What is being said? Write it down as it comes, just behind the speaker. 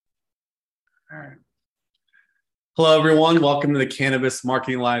All right. Hello, everyone. Welcome to the Cannabis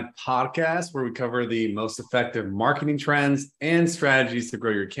Marketing Live podcast, where we cover the most effective marketing trends and strategies to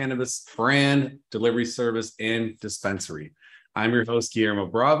grow your cannabis brand, delivery service, and dispensary. I'm your host, Guillermo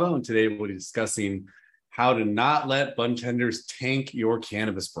Bravo, and today we'll be discussing how to not let Budtenders tank your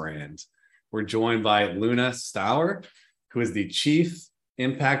cannabis brand. We're joined by Luna Stower, who is the Chief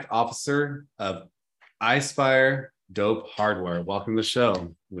Impact Officer of iSpire Dope Hardware. Welcome to the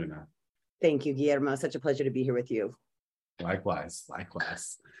show, Luna. Thank you, Guillermo. Such a pleasure to be here with you. Likewise.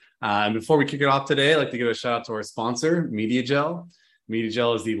 And before we kick it off today, I'd like to give a shout out to our sponsor, MediaGel.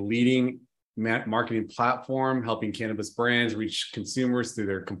 MediaGel is the leading marketing platform helping cannabis brands reach consumers through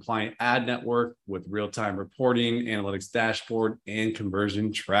their compliant ad network with real-time reporting, analytics dashboard, and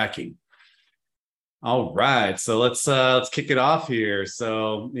conversion tracking. All right, so let's kick it off here.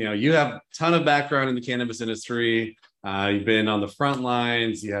 So, you have a ton of background in the cannabis industry. You've been on the front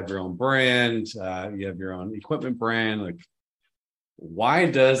lines. You have your own brand. You have your own equipment brand. Like,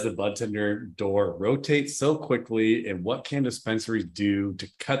 why does the Budtender door rotate so quickly, and what can dispensaries do to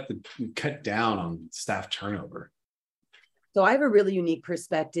cut down on staff turnover? So I have a really unique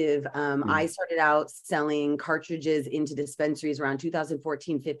perspective. I started out selling cartridges into dispensaries around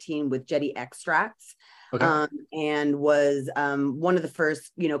 2014-15 with Jetty extracts. Okay. And was one of the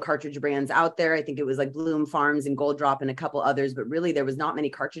first, cartridge brands out there. I think it was like Bloom Farms and Gold Drop and a couple others, but really there was not many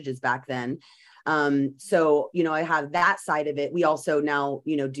cartridges back then. So, I have that side of it. We also now,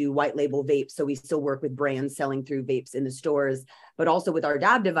 do white label vapes. So we still work with brands selling through vapes in the stores, but also with our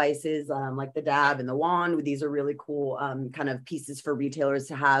dab devices, like the dab and the wand. These are really cool kind of pieces for retailers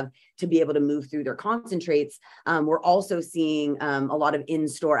to have to be able to move through their concentrates. We're also seeing a lot of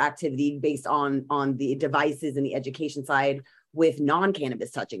in-store activity based on the devices and the education side with non-cannabis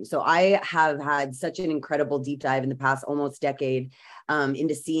touching. So I have had such an incredible deep dive in the past almost decade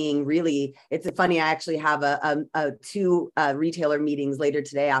into seeing really, it's funny, I actually have two retailer meetings later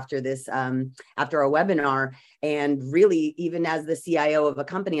today after this, after our webinar. And really, even as the CIO of a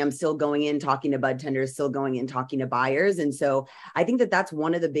company, I'm still going in talking to budtenders, still going in talking to buyers. And so I think that that's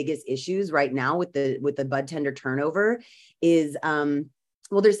one of the biggest issues right now with the budtender turnover is,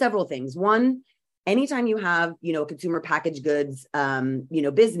 well, there's several things. One, anytime you have, consumer packaged goods,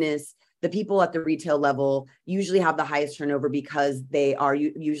 business, the people at the retail level usually have the highest turnover because they are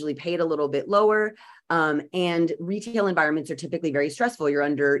usually paid a little bit lower. And retail environments are typically very stressful. You're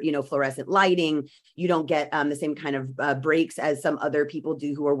under, fluorescent lighting. You don't get the same kind of breaks as some other people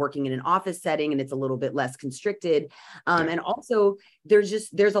do who are working in an office setting, and it's a little bit less constricted. And also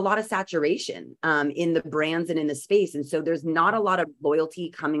there's a lot of saturation in the brands and in the space. And so there's not a lot of loyalty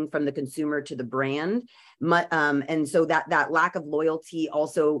coming from the consumer to the brand. And so that lack of loyalty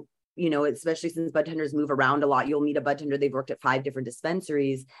also, especially since budtenders move around a lot, you'll meet a budtender, they've worked at 5 different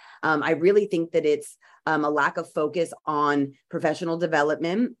dispensaries. I really think that it's a lack of focus on professional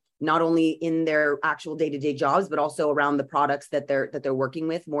development, not only in their actual day-to-day jobs, but also around the products that they're working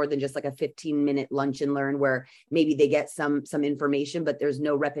with, more than just like a 15-minute lunch and learn where maybe they get some information, but there's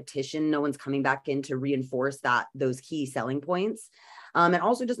no repetition. No one's coming back in to reinforce those key selling points. And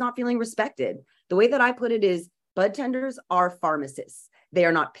also just not feeling respected. The way that I put it is budtenders are pharmacists. They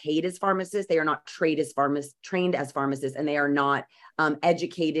are not paid as pharmacists. They are not trained as pharmacists, and they are not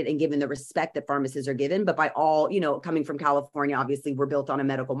educated and given the respect that pharmacists are given. But by all, coming from California, obviously we're built on a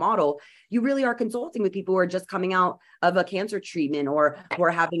medical model. You really are consulting with people who are just coming out of a cancer treatment or who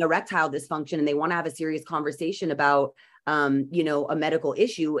are having erectile dysfunction, and they want to have a serious conversation about a medical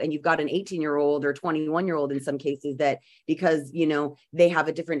issue. And you've got an 18-year-old or 21-year-old in some cases that because, they have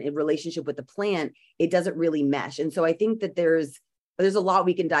a different relationship with the plant, it doesn't really mesh. And so I think that there's a lot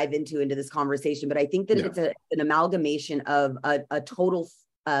we can dive into this conversation, but I think that it's an amalgamation of a total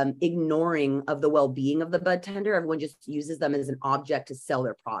ignoring of the well-being of the budtender. Everyone just uses them as an object to sell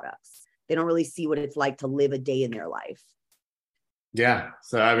their products. They don't really see what it's like to live a day in their life. Yeah.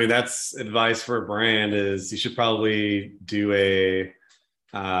 So, I mean, that's advice for a brand is you should probably do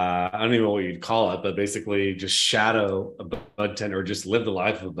I don't even know what you'd call it, but basically just shadow a budtender or just live the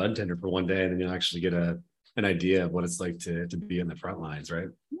life of a budtender for one day. And then you'll actually get an idea of what it's like to be in the front lines, right?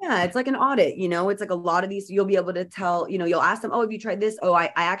 Yeah, it's like an audit, it's like a lot of these, you'll be able to tell, you'll ask them, oh, have you tried this? Oh,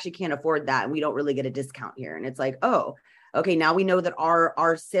 I actually can't afford that. And we don't really get a discount here. And it's like, oh, okay, now we know that our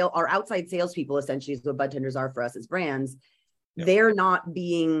outside salespeople essentially is what budtenders are for us as brands. Yep. They're not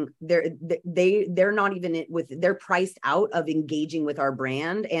even they're priced out of engaging with our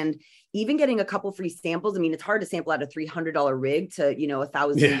brand and even getting a couple free samples. I mean, it's hard to sample out a $300 rig to,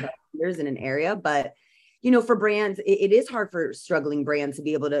 $1,000 in an area, but for brands, it is hard for struggling brands to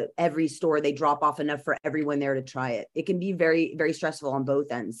be able to, every store, they drop off enough for everyone there to try it. It can be very, very stressful on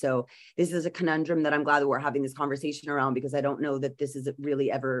both ends. So this is a conundrum that I'm glad that we're having this conversation around, because I don't know that this is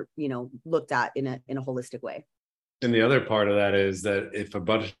really ever, looked at in a holistic way. And the other part of that is that if a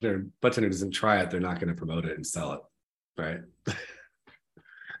budtender doesn't try it, they're not going to promote it and sell it. Right.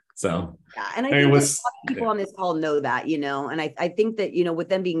 So, yeah. And I think a lot of people on this call know that, and I think that, with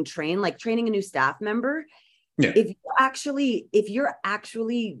them being trained, like training a new staff member, if you're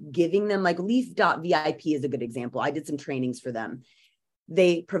actually giving them, like Leaf.vip is a good example. I did some trainings for them.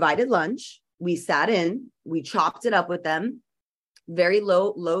 They provided lunch. We sat in, we chopped it up with them, very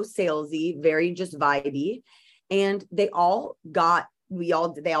low salesy, very just vibey. And they all downloaded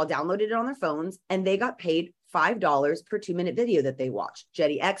it on their phones, and they got paid $5 per 2-minute video that they watched.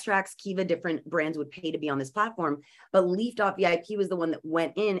 Jetty Extracts, Kiva, different brands would pay to be on this platform, but Leaf.vip was the one that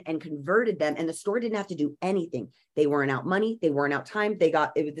went in and converted them, and the store didn't have to do anything. They weren't out money, they weren't out time.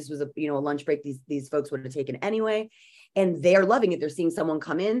 This was a lunch break these folks would have taken anyway. And they're loving it. They're seeing someone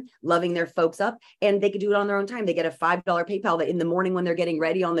come in, loving their folks up, and they could do it on their own time. They get a $5 PayPal that in the morning when they're getting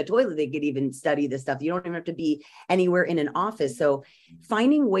ready on the toilet, they could even study this stuff. You don't even have to be anywhere in an office. So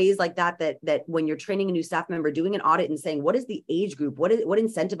finding ways like that when you're training a new staff member, doing an audit and saying, what is the age group? What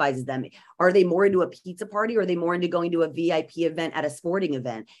incentivizes them? Are they more into a pizza party? Or are they more into going to a VIP event at a sporting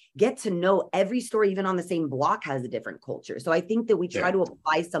event? Get to know every store, even on the same block, has a different culture. So I think that we try to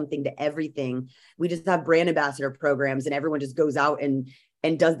apply something to everything. We just have brand ambassador programs, and everyone just goes out and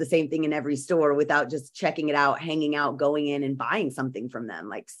does the same thing in every store without just checking it out, hanging out, going in and buying something from them.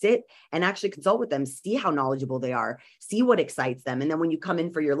 Like sit and actually consult with them, see how knowledgeable they are, see what excites them. And then when you come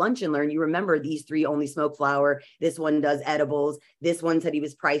in for your lunch and learn, you remember these 3 only smoke flower, this one does edibles, this one said he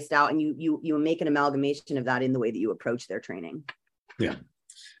was priced out, and you make an amalgamation of that in the way that you approach their training. Yeah.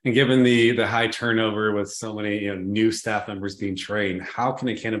 And given the high turnover with so many new staff members being trained, how can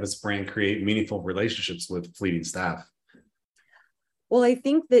a cannabis brand create meaningful relationships with fleeting staff? Well, I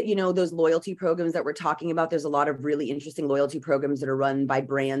think that, those loyalty programs that we're talking about, there's a lot of really interesting loyalty programs that are run by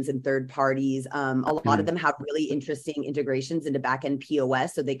brands and third parties. A lot of them have really interesting integrations into back-end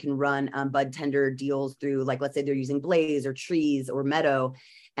POS, so they can run Budtender deals through, like, let's say they're using Blaze or Trees or Meadow.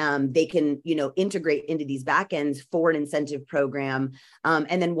 They can, integrate into these backends for an incentive program.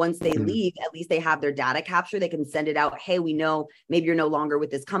 And then once they leave, at least they have their data capture. They can send it out. Hey, we know maybe you're no longer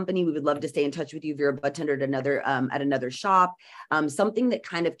with this company. We would love to stay in touch with you if you're a budtender at another shop. Something that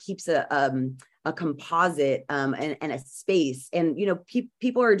kind of keeps a composite and a space. And,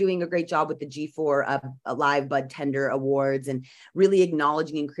 people are doing a great job with the G4 Live Budtender Awards, and really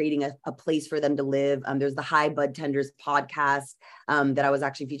acknowledging and creating a place for them to live. There's the Hi Budtenders podcast that I was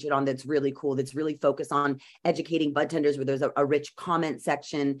actually featured on. That's really cool. That's really focused on educating budtenders, where there's a rich comment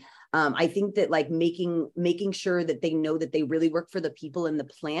section. I think that, like, making sure that they know that they really work for the people in the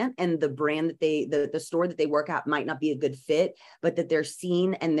plant, and the brand that the store that they work at might not be a good fit, but that they're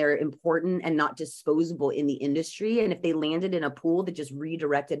seen and they're important and not disposable in the industry. And if they landed in a pool that just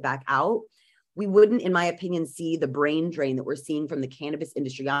redirected back out, we wouldn't, in my opinion, see the brain drain that we're seeing from the cannabis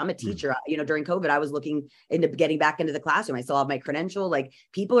industry. I'm a teacher. During COVID, I was looking into getting back into the classroom. I still have my credential. Like,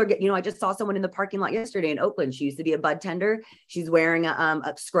 people are I just saw someone in the parking lot yesterday in Oakland. She used to be a bud tender. She's wearing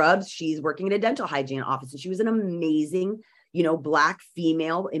a scrubs. She's working in a dental hygiene office, and she was an amazing, Black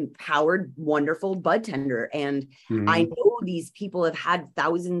female, empowered, wonderful bud tender. And I know these people have had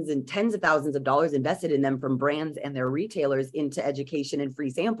thousands and tens of thousands of dollars invested in them from brands and their retailers into education and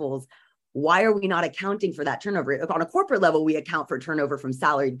free samples. Why are we not accounting for that turnover? On a corporate level, we account for turnover from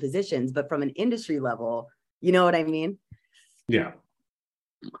salaried positions, but from an industry level, you know what I mean? Yeah.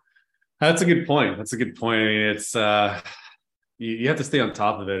 That's a good point. I mean, it's, you have to stay on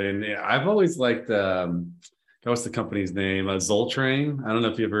top of it. And I've always liked, what's the company's name? Zoltrain. I don't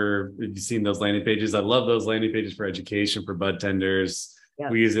know if you've seen those landing pages. I love those landing pages for education for budtenders. Yeah.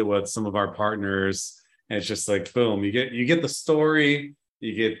 We use it with some of our partners, and it's just like, boom, you get the story.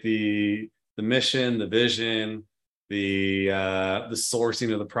 You get the mission, the vision, the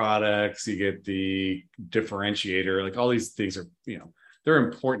sourcing of the products. You get the differentiator. Like, all these things are, they're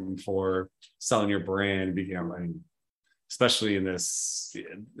important for selling your brand. Especially in this,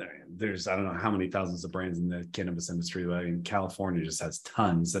 there's, I don't know how many thousands of brands in the cannabis industry. But in California just has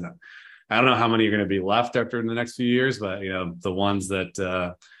tons, and I don't know how many are going to be left after in the next few years. But the ones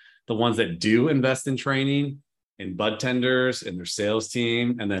that do invest in training, in budtenders, in their sales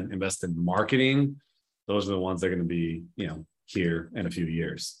team, and then invest in marketing, those are the ones that are going to be, here in a few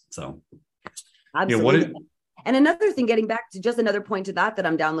years. So, absolutely. And another thing, getting back to just another point to that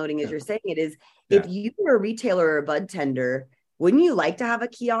I'm downloading as you're saying it, is if you're a retailer or a budtender, wouldn't you like to have a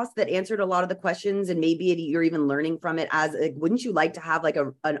kiosk that answered a lot of the questions, and maybe you're even learning from it as like, wouldn't you like to have like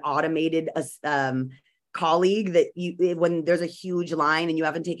an automated colleague that you, when there's a huge line and you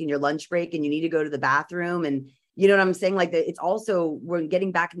haven't taken your lunch break and you need to go to the bathroom, and you know what I'm saying? Like it's also, we're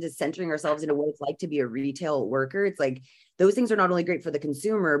getting back into centering ourselves into what it's like to be a retail worker. It's like those things are not only great for the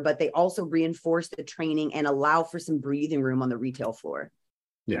consumer, but they also reinforce the training and allow for some breathing room on the retail floor.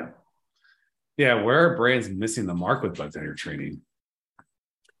 Yeah. Yeah. Where are brands missing the mark with budtender training?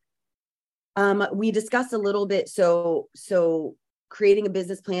 We discussed a little bit. So creating a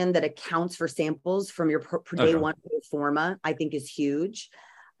business plan that accounts for samples from your per day one pro forma, I think is huge.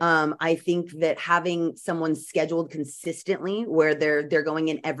 I think that having someone scheduled consistently where they're going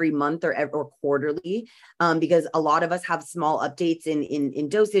in every month or quarterly, because a lot of us have small updates in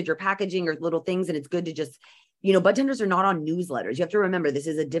dosage or packaging or little things. And it's good to just, you know, budtenders are not on newsletters. You have to remember, this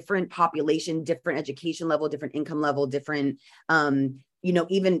is a different population, different education level, different income level, different, you know,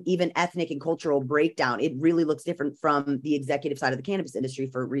 even ethnic and cultural breakdown. It really looks different from the executive side of the cannabis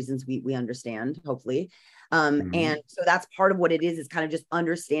industry for reasons we understand, hopefully. And so that's part of what it is kind of just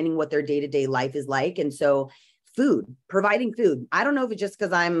understanding what their day-to-day life is like. And so providing food. I don't know if it's just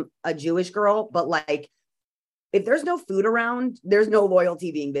because I'm a Jewish girl, but like, if there's no food around, there's no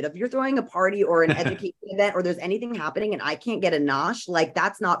loyalty being bid. If you're throwing a party or an education event, or there's anything happening and I can't get a nosh, like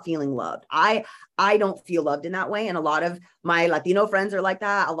that's not feeling loved. I don't feel loved in that way. And a lot of my Latino friends are like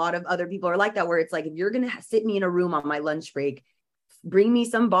that. A lot of other people are like that, where it's like, if you're going to sit me in a room on my lunch break, bring me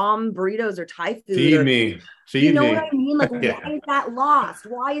some bomb burritos or Thai food. Feed me. You know what I mean? Like, yeah. Why is that lost?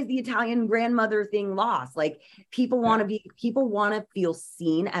 Why is the Italian grandmother thing lost? Like people want to feel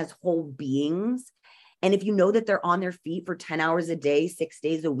seen as whole beings. And if you know that they're on their feet for 10 hours a day, 6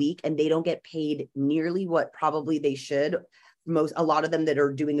 days a week, and they don't get paid nearly what probably they should, a lot of them that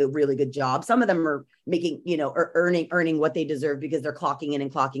are doing a really good job, some of them are making, you know, or earning what they deserve because they're clocking in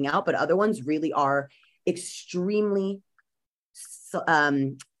and clocking out, but other ones really are extremely,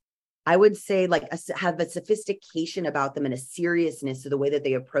 I would say, like have a sophistication about them and a seriousness to the way that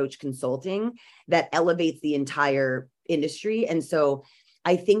they approach consulting that elevates the entire industry. And so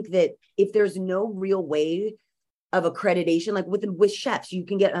I think that if there's no real way of accreditation, like with chefs, you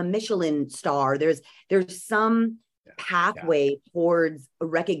can get a Michelin star. There's some pathway towards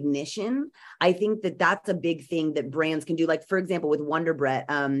recognition. I think that that's a big thing that brands can do. Like, for example, with Wonder Bread,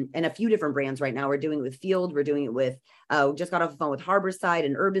 and a few different brands right now, we're doing it with Field, we're doing it with, just got off the phone with Harborside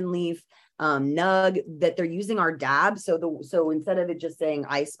and Urban Leaf, Nug, that they're using our DAB. So instead of it just saying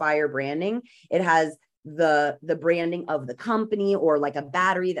iSpire branding, it has the branding of the company, or like a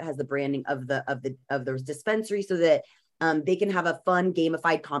battery that has the branding of those dispensaries, so that they can have a fun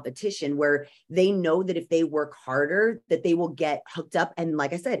gamified competition where they know that if they work harder, that they will get hooked up. And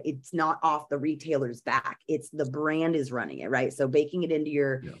like I said, it's not off the retailer's back. It's the brand is running it, right? So baking it into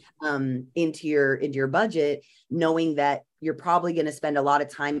your budget, knowing that you're probably going to spend a lot of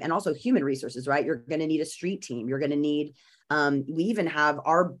time and also human resources, right? You're going to need a street team. You're going to need, we even have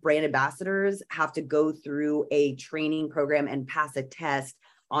our brand ambassadors have to go through a training program and pass a test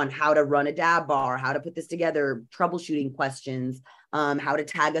on how to run a dab bar, how to put this together, troubleshooting questions, how to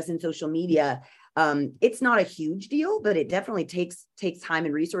tag us in social media. It's not a huge deal, but it definitely takes time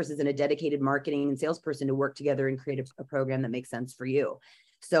and resources and a dedicated marketing and salesperson to work together and create a program that makes sense for you.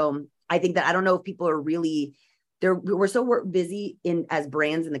 So I think that, I don't know if people are really there. We're so busy as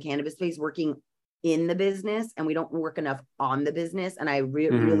brands in the cannabis space working in the business, and we don't work enough on the business. And I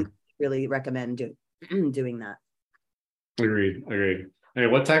really recommend doing that. Agreed. Hey,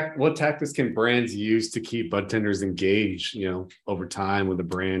 what tactics can brands use to keep budtenders engaged, you know, over time with the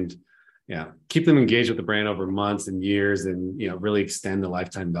brand? Yeah, keep them engaged with the brand over months and years, and, you know, really extend the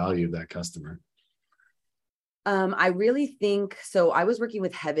lifetime value of that customer. I really think so. I was working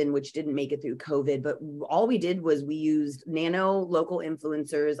with Heaven, which didn't make it through COVID, but all we did was we used nano local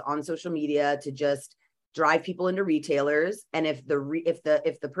influencers on social media to just drive people into retailers. And if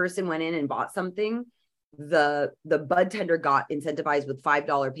the person went in and bought something, the budtender got incentivized with $5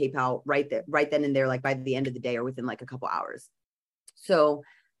 PayPal right then and there, like by the end of the day or within like a couple hours. So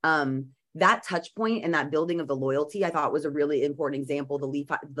that touch point and that building of the loyalty, I thought was a really important example, the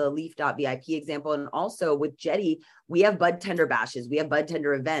Leaf.VIP example. And also with Jetty, we have budtender bashes, we have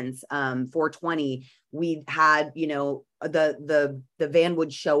budtender events, 420. We had, you know, the van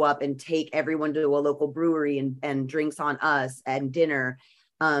would show up and take everyone to a local brewery and drinks on us and dinner.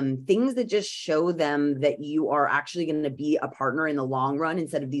 Things that just show them that you are actually going to be a partner in the long run,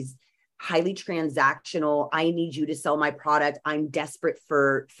 instead of these highly transactional, I need you to sell my product, I'm desperate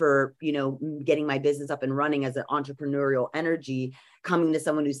for you know, getting my business up and running as an entrepreneurial energy, coming to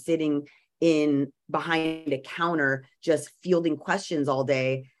someone who's sitting in behind a counter, just fielding questions all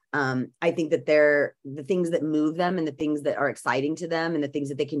day. I think that the things that move them and the things that are exciting to them and the things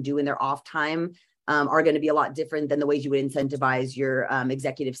that they can do in their off time are going to be a lot different than the ways you would incentivize your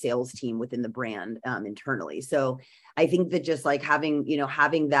executive sales team within the brand internally. So I think that just like having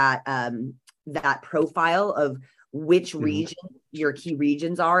that that profile of which region your key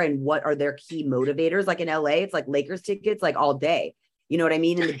regions are and what are their key motivators. Like in LA, it's like Lakers tickets like all day. You know what I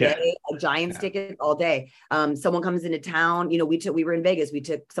mean? In the Bay, a Giants ticket all day. Someone comes into town. We were in Vegas. We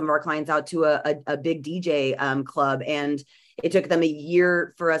took some of our clients out to a big DJ club, and it took them a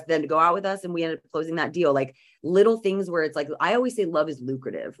year for them to go out with us, and we ended up closing that deal. Like little things where it's like, I always say love is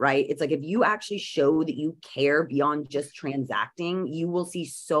lucrative, right? It's like if you actually show that you care beyond just transacting, you will see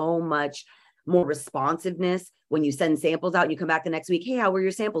so much more responsiveness when you send samples out and you come back the next week. Hey, how were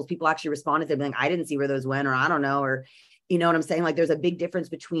your samples? People actually responded. They're like, I didn't see where those went, or I don't know, or you know what I'm saying? Like there's a big difference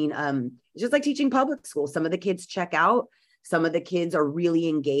between it's just like teaching public school. Some of the kids check out, some of the kids are really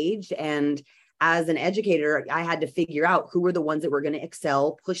engaged. And as an educator, I had to figure out who were the ones that were going to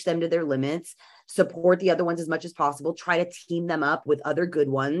excel, push them to their limits, support the other ones as much as possible, try to team them up with other good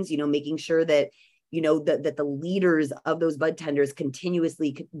ones, making sure that, that the leaders of those Budtenders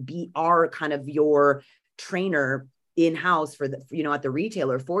continuously are kind of your trainer in-house for the, at the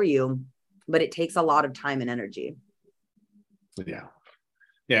retailer for you. But it takes a lot of time and energy. Yeah.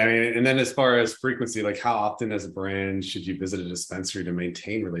 I mean, and then as far as frequency, like how often as a brand should you visit a dispensary to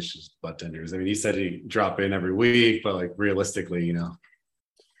maintain relationships with budtenders? I mean, you said you drop in every week, but like realistically,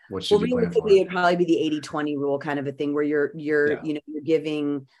 what should you plan for? It'd probably be the 80-20 rule kind of a thing where you're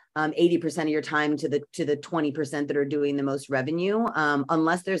giving 80% of your time to the 20% that are doing the most revenue,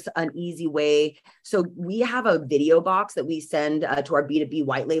 unless there's an easy way. So we have a video box that we send to our B2B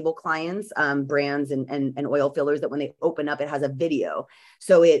white label clients, brands and oil fillers, that when they open up, it has a video.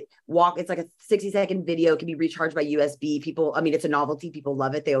 So it's like a 60-second video, can be recharged by USB. People, I mean, it's a novelty. People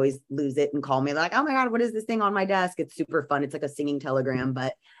love it. They always lose it and call me. They're like, oh my God, what is this thing on my desk? It's super fun. It's like a singing telegram,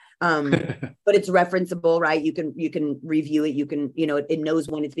 but it's referenceable, right? You can review it. You can, it knows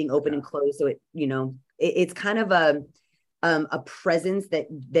when it's being opened and closed. So it's kind of a presence that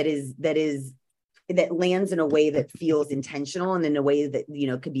lands in a way that feels intentional and in a way that,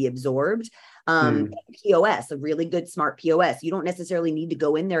 could be absorbed. POS, a really good, smart POS. You don't necessarily need to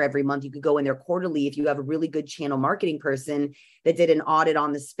go in there every month. You could go in there quarterly if you have a really good channel marketing person that did an audit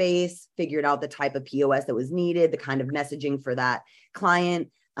on the space, figured out the type of POS that was needed, the kind of messaging for that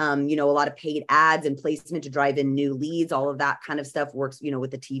client. A lot of paid ads and placement to drive in new leads, all of that kind of stuff works,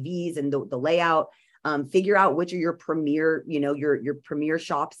 with the TVs and the layout. Figure out which are your premier, your premier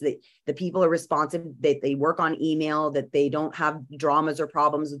shops that the people are responsive, that they work on email, that they don't have dramas or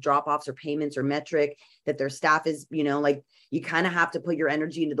problems with drop-offs or payments or metric, that their staff is, like you kind of have to put your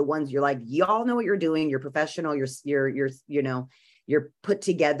energy into the ones you're like, y'all know what you're doing, you're professional, you're put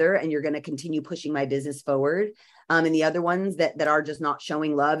together, and you're going to continue pushing my business forward. And the other ones that are just not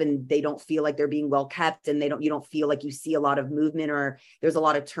showing love, and they don't feel like they're being well kept, and you don't feel like you see a lot of movement, or there's a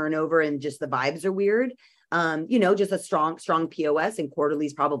lot of turnover and just the vibes are weird. Just a strong POS and quarterly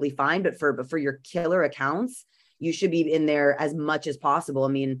is probably fine, but for your killer accounts, you should be in there as much as possible. I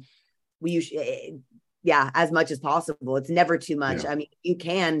mean, as much as possible. It's never too much. Yeah. I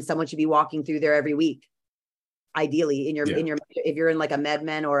mean, someone should be walking through there every week. Ideally if you're in like a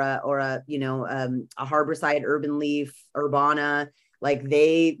MedMen or a Harborside, Urban Leaf, Urbana, like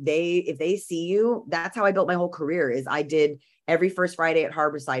if they see you, that's how I built my whole career. Is I did every first Friday at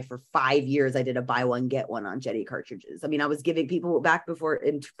Harborside for 5 years. I did a buy one, get one on Jetty cartridges. I mean, I was giving people back before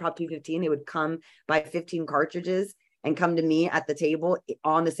in Prop 215, they would come buy 15 cartridges and come to me at the table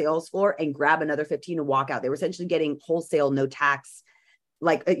on the sales floor and grab another 15 and walk out. They were essentially getting wholesale, no tax.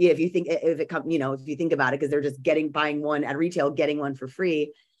 Like if you think about it, because they're just buying one at retail, getting one for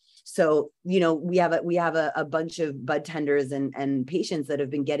free. So, we have a bunch of Budtenders and patients that have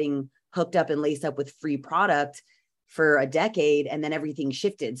been getting hooked up and laced up with free product for a decade, and then everything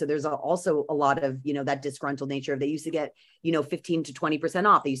shifted. So there's also a lot of, that disgruntled nature of, they used to get, 15 to 20%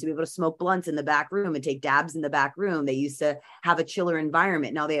 off. They used to be able to smoke blunts in the back room and take dabs in the back room. They used to have a chiller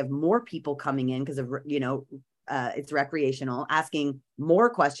environment. Now they have more people coming in because of, it's recreational, asking more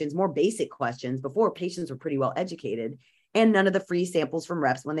questions, more basic questions. Before, patients were pretty well educated, and none of the free samples from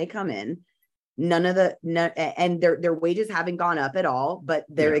reps when they come in, and their wages haven't gone up at all, but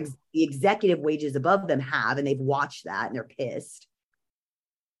the executive wages above them have, and they've watched that and they're pissed.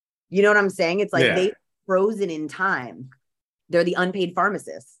 You know what I'm saying? It's like they've frozen in time. They're the unpaid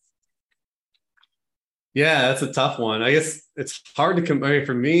pharmacists. Yeah, that's a tough one. I guess it's hard to compare.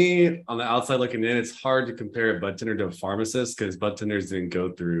 For me, on the outside looking in, it's hard to compare a budtender to a pharmacist because budtenders didn't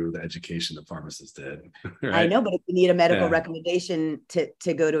go through the education that pharmacists did, I right? know, but if you need a medical Yeah, recommendation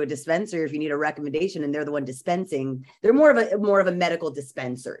to go to a dispensary, if you need a recommendation and they're the one dispensing, they're more of a medical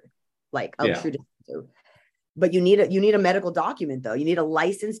dispenser, like a yeah, true dispenser. But you need a medical document though. You need a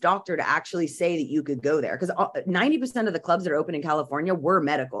licensed doctor to actually say that you could go there, because 90% of the clubs that are open in California were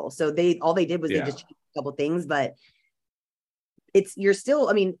medical. So all they did was they yeah, just changed a couple things, but you're still,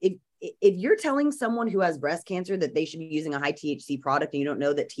 I mean, if you're telling someone who has breast cancer that they should be using a high THC product and you don't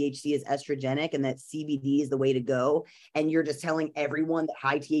know that THC is estrogenic and that CBD is the way to go, and you're just telling everyone that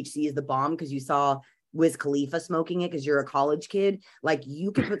high THC is the bomb because you saw Wiz Khalifa smoking it because you're a college kid, like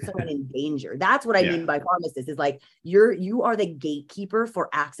you could put someone in danger. That's what I yeah, mean by pharmacist, is like you are the gatekeeper for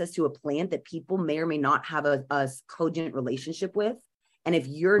access to a plant that people may or may not have a cogent relationship with. And if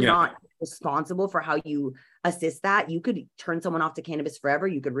you're yeah. not responsible for how you assist that, you could turn someone off to cannabis forever.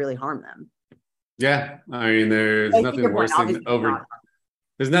 You could really harm them. Yeah. I mean, there's I see your nothing point. worse than Obviously,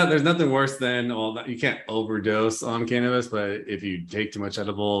 not. there's nothing worse than, well, you can't overdose on cannabis, but if you take too much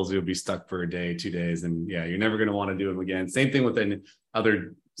edibles, you'll be stuck for a day, 2 days, and yeah, you're never going to want to do them again. Same thing with any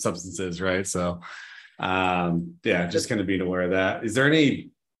other substances, right? So, yeah, just kind of being aware of that. Is there any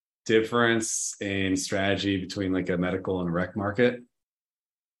difference in strategy between like a medical and a rec market?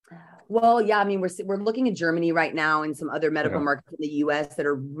 Well, yeah, I mean, we're looking at Germany right now and some other medical Okay. markets in the U.S. that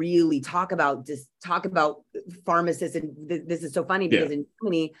are really talk about pharmacists. And this is so funny Yeah. because in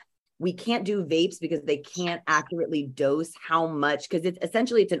Germany we can't do vapes because they can't accurately dose how much, because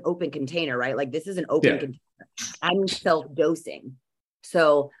it's an open container, right? Like this is an open Yeah. container. I'm self-dosing.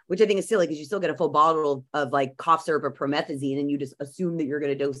 So, which I think is silly because you still get a full bottle of like cough syrup or promethazine and you just assume that you're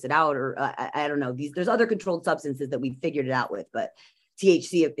going to dose it out. Or I don't know. There's other controlled substances that we figured it out with, but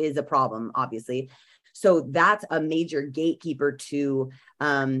THC is a problem, obviously. So that's a major gatekeeper to,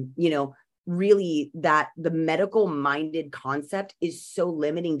 really, that the medical minded concept is so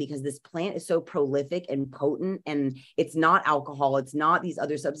limiting because this plant is so prolific and potent, and it's not alcohol. It's not these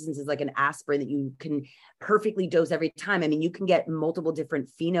other substances like an aspirin that you can perfectly dose every time. I mean, you can get multiple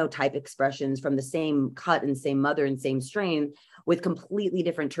different phenotype expressions from the same cut and same mother and same strain with completely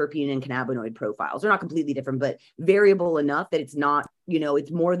different terpene and cannabinoid profiles. They're not completely different, but variable enough that it's not,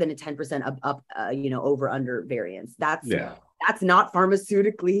 it's more than a 10% up, over under variance. Yeah. That's not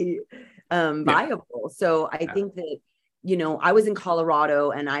pharmaceutically Yeah. viable. So I think that, I was in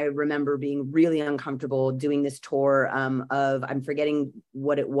Colorado and I remember being really uncomfortable doing this tour I'm forgetting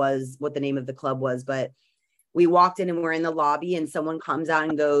what the name of the club was, but we walked in and we're in the lobby and someone comes out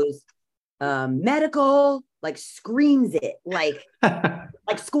and goes, medical, like screams it, like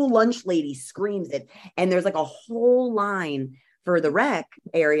school lunch lady screams it. And there's like a whole line for the rec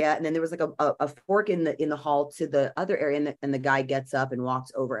area, and then there was like a fork in the hall to the other area, and the guy gets up and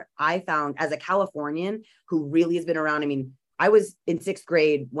walks over. I found, as a Californian who really has been around, I mean, I was in 6th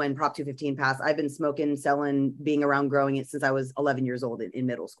grade when Prop 215 passed. I've been smoking, selling, being around, growing it since I was 11 years old in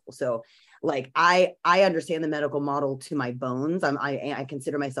middle school. So like I understand the medical model to my bones. I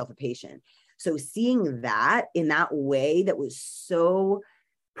consider myself a patient. So seeing that in that way, that was so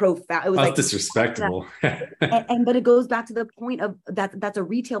profound. It was That's like disrespectful. but it goes back to the point of that's a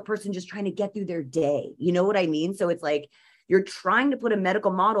retail person just trying to get through their day. You know what I mean? So it's like you're trying to put a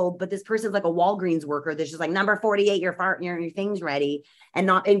medical model, but this person's like a Walgreens worker that's just like, number 48, your thing's ready, and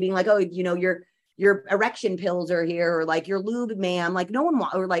being like, oh, your erection pills are here, or like your lube, ma'am. Like no one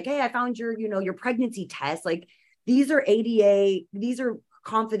or like, hey, I found your pregnancy test. Like these are ADA, these are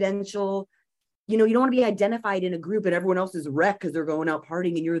confidential. You don't want to be identified in a group and everyone else is wrecked because they're going out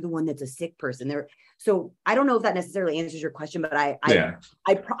partying and you're the one that's a sick person. So I don't know if that necessarily answers your question, but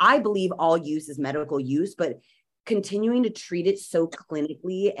I believe all use is medical use, but continuing to treat it so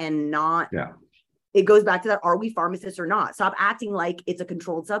clinically and not, Yeah. it goes back to that, are we pharmacists or not? Stop acting like it's a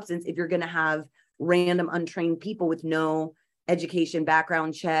controlled substance if you're going to have random untrained people with no education,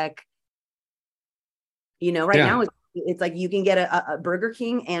 background check. Right now it's like you can get a Burger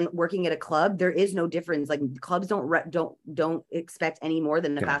King and working at a club. There is no difference. Like clubs don't expect any more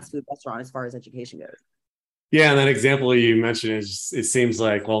than a fast food restaurant as far as education goes. Yeah, and that example you mentioned it seems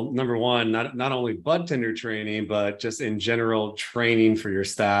like, well, number one, not only bud tender training, but just in general training for your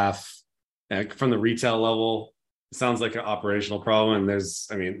staff from the retail level. It sounds like an operational problem. And there's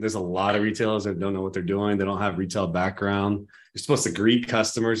a lot of retailers that don't know what they're doing. They don't have retail background. You're supposed to greet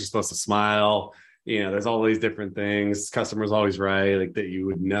customers. You're supposed to smile. There's all these different things. Customers always right, like that you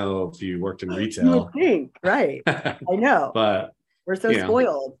would know if you worked in retail. You would think, right? I know, but we're so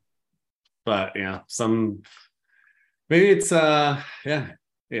spoiled. But maybe it's on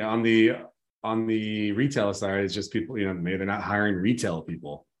the on the retail side, it's just people, maybe they're not hiring retail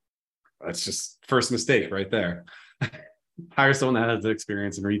people. That's just first mistake right there. Hire someone that has the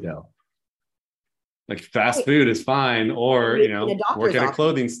experience in retail. Like fast food is fine, or work at a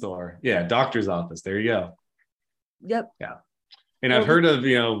clothing store. Yeah, doctor's office. There you go. Yep. Yeah. And I've heard of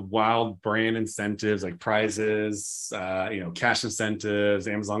wild brand incentives like prizes, cash incentives,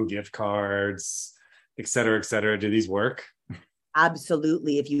 Amazon gift cards, et cetera, et cetera. Do these work?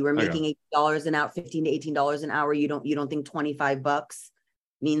 Absolutely. If you were making $8 an hour, $15 to $18 an hour, you don't think $25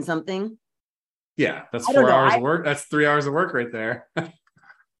 means something? Yeah, that's 4 hours of work. That's 3 hours of work right there.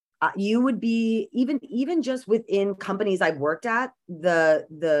 You would be even just within companies I've worked at,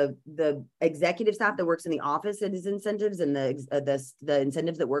 the executive staff that works in the office and his incentives, and the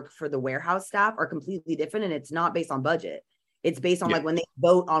incentives that work for the warehouse staff are completely different, and it's not based on budget. It's based on like when they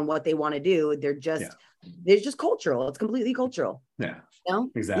vote on what they want to do, they're just cultural. It's completely cultural. Yeah.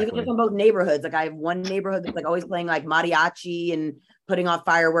 Exactly. Even if I'm both neighborhoods, like I have one neighborhood that's like always playing like mariachi and putting off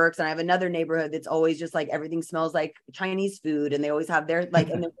fireworks, and I have another neighborhood that's always just like everything smells like Chinese food, and they always have their like,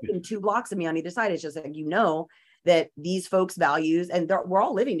 and they're within 2 blocks of me on either side. It's just like that these folks' values, and we're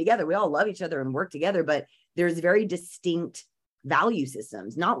all living together. We all love each other and work together, but there's very distinct value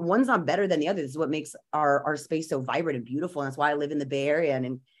systems. One's not better than the other. This is what makes our space so vibrant and beautiful. And that's why I live in the Bay Area and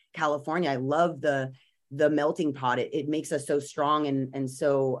in California. I love the melting pot. It makes us so strong and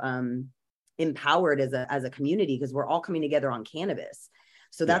so empowered as a community, because we're all coming together on cannabis.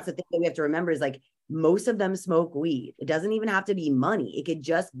 So that's the thing that we have to remember, is like most of them smoke weed. It doesn't even have to be money. It could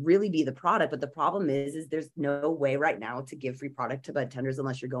just really be the product. But the problem is there's no way right now to give free product to budtenders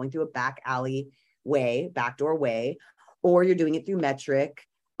unless you're going through a backdoor way, or you're doing it through Metric.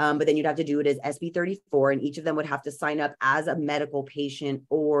 But then you'd have to do it as SB 34, and each of them would have to sign up as a medical patient,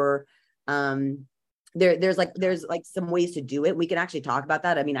 or there's some ways to do it. We can actually talk about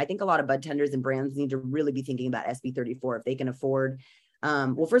that. I mean, I think a lot of budtenders and brands need to really be thinking about SB 34 if they can afford.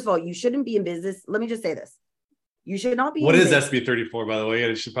 Well, first of all, you shouldn't be in business. Let me just say this. You should not be. What is SB 34, by the way?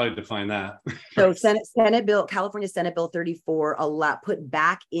 I should probably define that. So California Senate Bill 34 put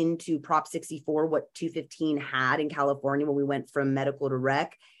back into Prop 64 what 215 had in California when we went from medical to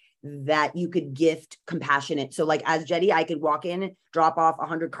rec, that you could gift compassionate. So like as Jetty, I could walk in, drop off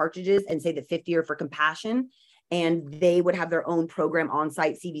 100 cartridges and say that 50 are for compassion. And they would have their own program on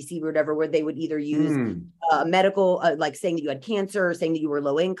site, CBC or whatever, where they would either use medical, like saying that you had cancer, or saying that you were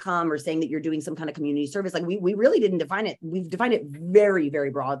low income, or saying that you're doing some kind of community service. Like we really didn't define it. We've defined it very, very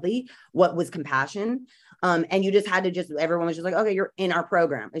broadly, what was compassion. And you just had to everyone was just like, okay, you're in our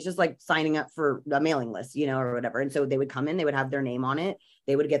program. It's just like signing up for a mailing list, or whatever. And so they would come in, they would have their name on it.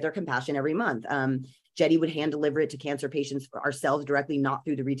 They would get their compassion every month. Jetty would hand deliver it to cancer patients ourselves directly, not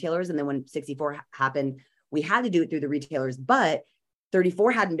through the retailers. And then when 64 happened, we had to do it through the retailers, but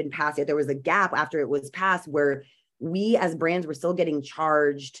 34 hadn't been passed yet. There was a gap after it was passed where we as brands were still getting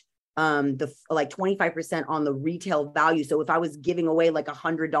charged like 25% on the retail value. So if I was giving away like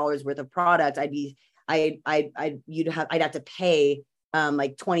 $100 worth of product, I'd have to pay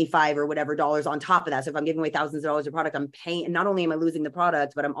like 25 or whatever dollars on top of that. So if I'm giving away thousands of dollars of product, I'm paying, not only am I losing the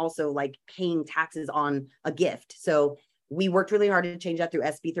product, but I'm also like paying taxes on a gift. So we worked really hard to change that through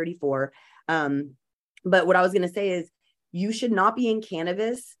SB 34. But what I was going to say is you should not be in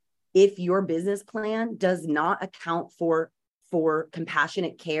cannabis if your business plan does not account for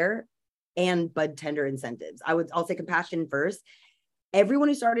compassionate care and budtender incentives. I'll say compassion first. Everyone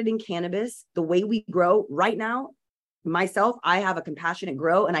who started in cannabis, the way we grow right now, myself, I have a compassionate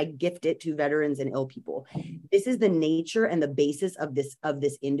grow and I gift it to veterans and ill people. This is the nature and the basis of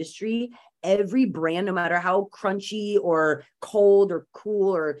this industry. Every brand, no matter how crunchy or cold or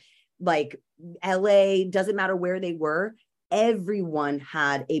cool or like LA, doesn't matter where they were, everyone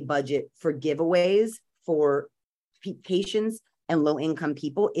had a budget for giveaways for patients and low-income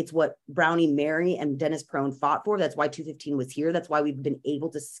people. It's what Brownie Mary and Dennis Crone fought for. That's why 215 was here. That's why we've been able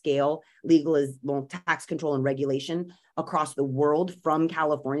to scale tax control and regulation across the world from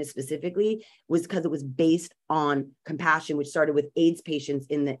California specifically, was because it was based on compassion, which started with AIDS patients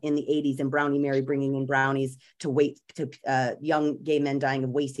in the 80s and Brownie Mary bringing in brownies to young gay men dying of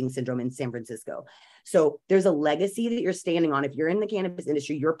wasting syndrome in San Francisco. So there's a legacy that you're standing on. If you're in the cannabis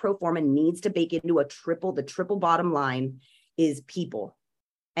industry, your pro forma needs to bake into the triple bottom line is people.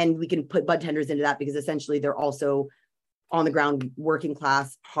 And we can put budtenders into that because essentially they're also on the ground, working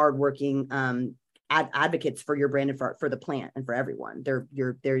class, hardworking advocates for your brand and for the plant and for everyone. They're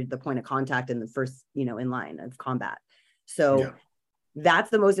the point of contact and the first, in line of combat. So that's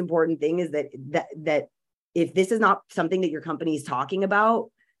the most important thing, is that if this is not something that your company is talking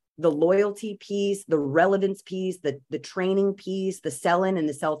about, the loyalty piece, the relevance piece, the training piece, the sell-in and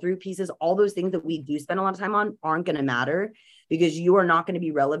the sell-through pieces, all those things that we do spend a lot of time on aren't going to matter, because you are not going to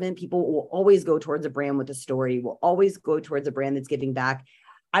be relevant. People will always go towards a brand with a story, will always go towards a brand that's giving back.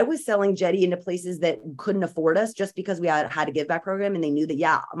 I was selling Jetty into places that couldn't afford us just because we had a give back program, and they knew that,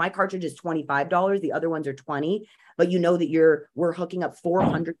 yeah, my cartridge is $25, the other ones are $20, but you know that we're hooking up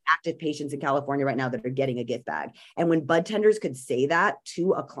 400 active patients in California right now that are getting a gift bag. And when Budtenders could say that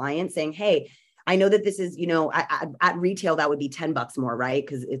to a client saying, hey, I know that this is, at retail, that would be $10 more, right?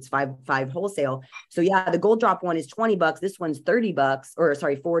 Because it's five wholesale. So yeah, the gold drop one is $20. This one's $30, or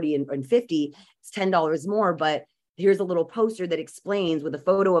sorry, 40 and 50. It's $10 more, but here's a little poster that explains with a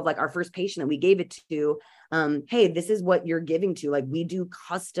photo of like our first patient that we gave it to, hey, this is what you're giving to. Like, we do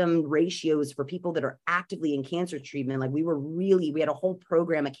custom ratios for people that are actively in cancer treatment. Like, we had a whole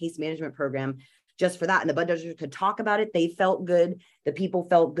program, a case management program just for that. And the Budtenders could talk about it. They felt good. The people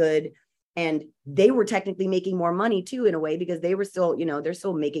felt good. And they were technically making more money too, in a way, because they were still, they're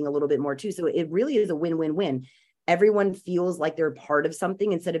still making a little bit more too. So it really is a win-win-win. Everyone feels like they're part of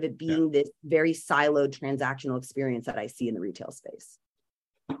something instead of it being this very siloed transactional experience that I see in the retail space.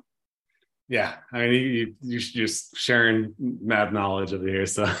 Yeah, I mean, you're just sharing mad knowledge over here,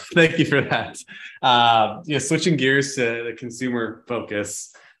 so thank you for that. Switching gears to the consumer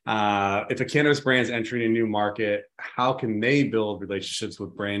focus. If a cannabis brand is entering a new market, how can they build relationships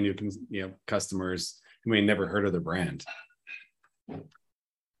with brand new, customers who may never heard of the brand?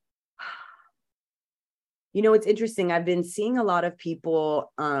 It's interesting. I've been seeing a lot of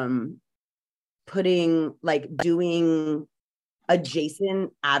people doing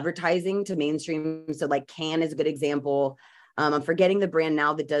adjacent advertising to mainstream. So like Can is a good example. I'm forgetting the brand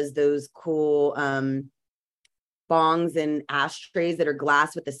now that does those cool bongs and ashtrays that are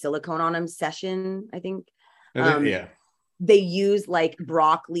glass with the silicone on them. Session, I think. Yeah. They use like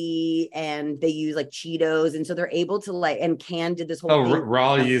broccoli and they use like Cheetos. And so they're able to and Can did this whole thing.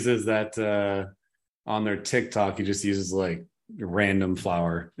 Raw uses that on their TikTok. He just uses like random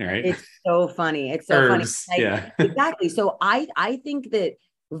flour, right? It's so funny. It's so Herbs, funny. Yeah. Exactly. So I think that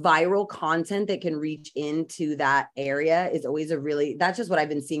viral content that can reach into that area is always that's just what I've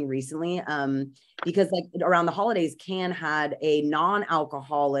been seeing recently. Because like around the holidays, Can had a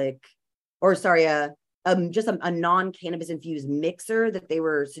non-alcoholic, or sorry, just a non-cannabis infused mixer that they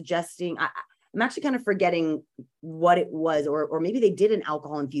were suggesting. I'm actually kind of forgetting what it was, or maybe they did an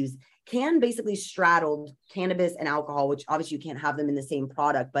alcohol infused. Can basically straddled cannabis and alcohol, which obviously you can't have them in the same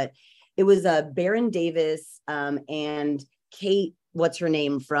product, but it was Baron Davis and Kate, what's her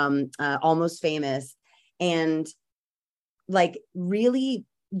name from Almost Famous, and like really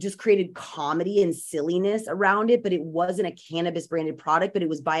just created comedy and silliness around it, but it wasn't a cannabis branded product, but it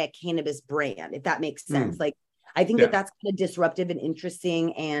was by a cannabis brand, if that makes sense. Like, I think that that's kind of disruptive and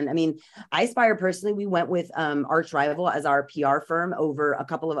interesting. And I mean, iSpire personally, we went with Arch Rival as our PR firm over a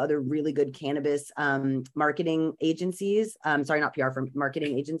couple of other really good cannabis marketing agencies. Sorry, not PR firm,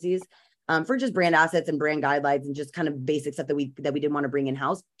 marketing agencies. For just brand assets and brand guidelines and just kind of basic stuff that we didn't want to bring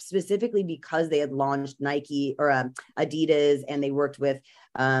in-house, specifically because they had launched Nike or Adidas, and they worked with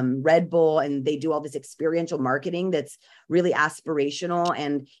Red Bull, and they do all this experiential marketing that's really aspirational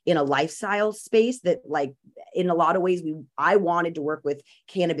and in a lifestyle space that, like, in a lot of ways I wanted to work with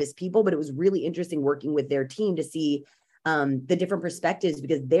cannabis people, but it was really interesting working with their team to see the different perspectives,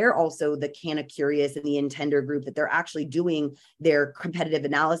 because they're also the Canna Curious and the Intender group that they're actually doing their competitive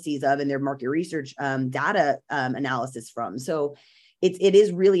analyses of and their market research data analysis from. So it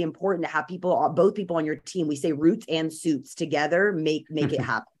is really important to have both people on your team. We say roots and suits together make it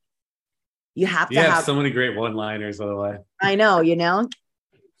happen. You have to have so many great one-liners, by the way. I know,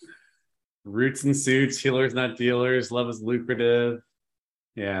 Roots and suits, healers not dealers, love is lucrative.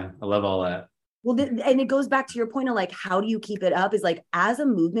 Yeah, I love all that. Well, and it goes back to your point of like, how do you keep it up? Is like, as a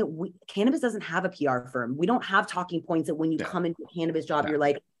movement, cannabis doesn't have a PR firm. We don't have talking points that when you come into a cannabis job, you're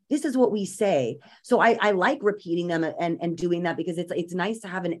like, this is what we say. So I like repeating them and doing that, because it's nice to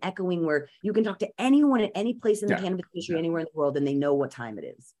have an echoing where you can talk to anyone at any place in the cannabis industry, anywhere in the world, and they know what time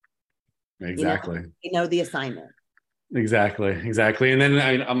it is. Exactly. They know the assignment. Exactly. And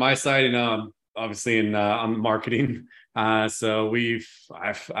then on my side, I'm obviously on marketing. So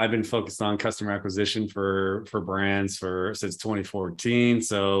I've been focused on customer acquisition for brands since 2014.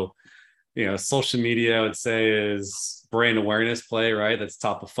 So, social media, I would say, is brand awareness play, right? That's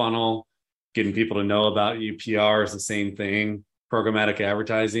top of funnel. Getting people to know about you. PR is the same thing. Programmatic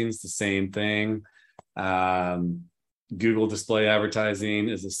advertising is the same thing. Google display advertising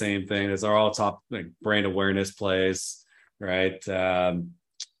is the same thing. Those are all top brand awareness plays, right?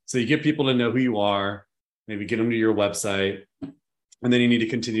 So you get people to know who you are, maybe get them to your website, And then you need to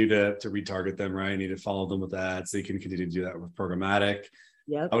continue to retarget them, right? You need to follow them with ads. So you can continue to do that with programmatic.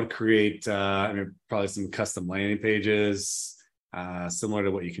 Yep. I would create probably some custom landing pages, similar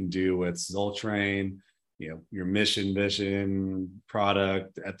to what you can do with Zoltrain. Your mission, vision,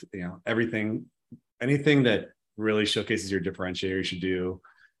 product, everything, anything that really showcases your differentiator, you should do.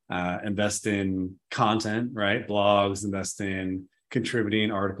 Invest in content, right? Blogs, invest in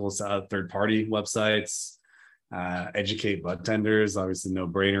contributing articles to third-party websites. Educate Budtenders, obviously no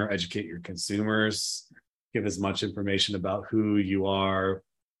brainer. Educate your consumers, give as much information about who you are,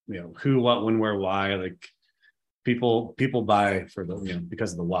 who, what, when, where, why. Like people buy for the,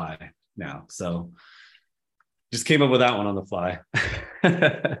 because of the why now. So just came up with that one on the fly.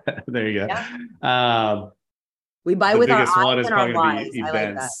 There you go. Yeah. We buy with our eyes and our lives.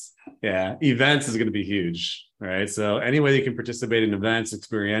 Events. Like yeah, events is going to be huge, right? So any way you can participate in events,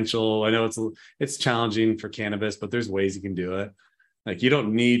 experiential. I know it's challenging for cannabis, but there's ways you can do it. Like you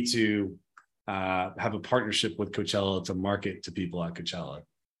don't need to have a partnership with Coachella to market to people at Coachella.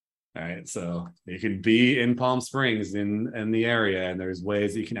 All right, so you could be in Palm Springs in the area, and there's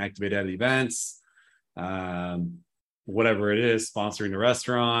ways that you can activate at events, whatever it is, sponsoring a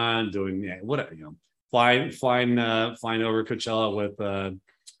restaurant, doing whatever, flying over Coachella with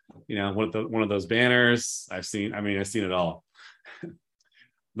one of those banners. I've seen it all.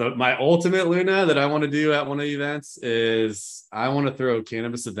 My ultimate Luna that I want to do at one of the events is I want to throw a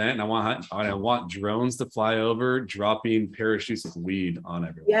cannabis event, and I want drones to fly over, dropping parachutes with weed on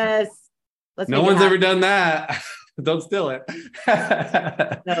everyone. Yes. No one's ever done that. Don't steal it.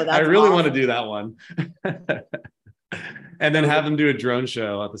 No, I really want to do that one. And then have them do a drone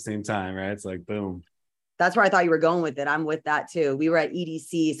show at the same time, right? It's like, boom. That's where I thought you were going with it. I'm with that too. We were at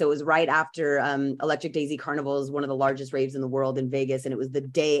EDC. So it was right after Electric Daisy Carnival is one of the largest raves in the world in Vegas. And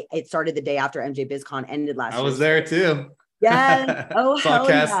it started the day after MJ BizCon ended last year. I was there too. Yes. Oh,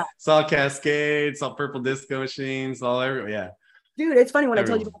 saw Cascade, saw Purple Disco Machines, saw everywhere. Yeah. Dude, it's funny when I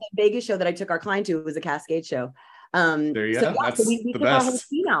told you about that Vegas show that I took our client to, it was a Cascade show. There you go. That's we the took best. Our whole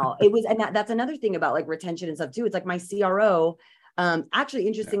team out. It was, and that's another thing about like retention and stuff too. It's like my CRO. Actually,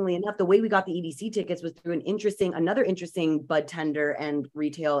 interestingly enough, the way we got the EDC tickets was through another interesting bud tender and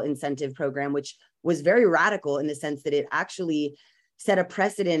retail incentive program, which was very radical in the sense that it actually set a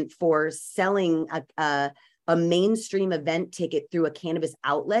precedent for selling a mainstream event ticket through a cannabis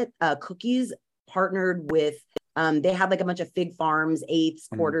outlet. Cookies partnered with, they had like a bunch of fig farms, eighths,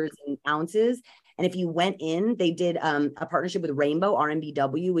 quarters, and ounces. And if you went in, they did a partnership with Rainbow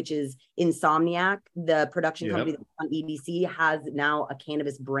RMBW, which is Insomniac, the production company that's on EDC, has now a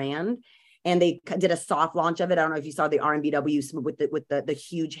cannabis brand. And they did a soft launch of it. I don't know if you saw the RMBW with the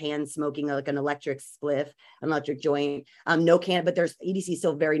huge hand smoking like an electric spliff, an electric joint. No can, but there's EDC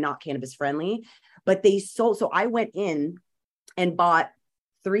still very not cannabis friendly. But they sold. So I went in and bought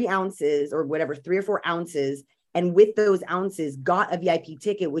 3 ounces or whatever, 3 or 4 ounces. And with those ounces, got a VIP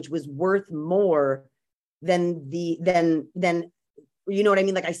ticket, which was worth more than you know what I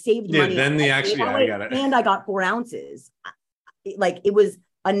mean? Like I saved money. Then I got it. And I got 4 ounces. Like it was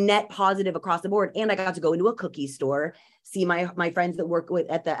a net positive across the board. And I got to go into a cookie store, see my friends that work with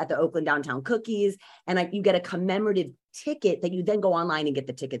at the Oakland downtown cookies. And you get a commemorative ticket that you then go online and get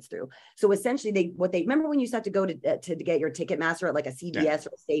the tickets through. So essentially remember when you used to have to go to get your ticket master at like a CVS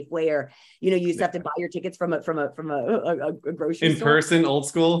or a Safeway, or you used to have to buy your tickets from a grocery store. In person, old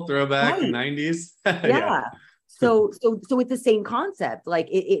school throwback, 90s. Yeah. So it's the same concept. Like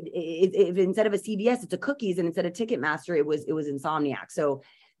it instead of a CVS, it's a cookies, and instead of Ticketmaster, it was Insomniac. So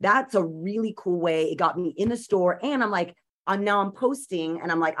that's a really cool way. It got me in the store, and I'm like, I'm posting,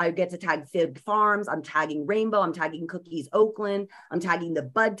 and I'm like, I get to tag Fig Farms, I'm tagging Rainbow, I'm tagging Cookies Oakland, I'm tagging the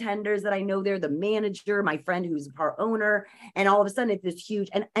Budtenders that I know there, the manager, my friend who's a part owner, and all of a sudden it's this huge.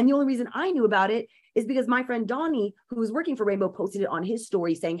 And the only reason I knew about it is because my friend Donnie, who was working for Rainbow, posted it on his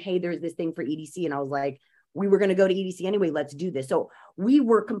story saying, hey, there's this thing for EDC, and I was like, we were going to go to EDC anyway. Let's do this. So we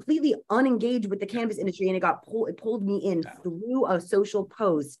were completely unengaged with the cannabis industry, and it pulled me in through a social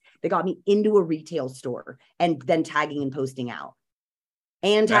post that got me into a retail store, and then tagging and posting out,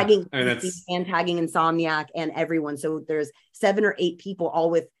 and tagging and tagging Insomniac and everyone. So there's 7 or 8 people, all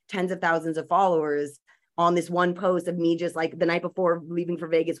with tens of thousands of followers, on this one post of me just like the night before leaving for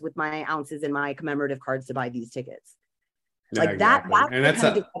Vegas with my ounces and my commemorative cards to buy these tickets. Like exactly. That's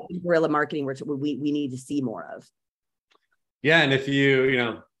the kind of guerrilla marketing we need to see more of. Yeah. And if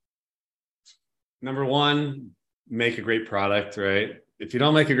you number one, make a great product, right? If you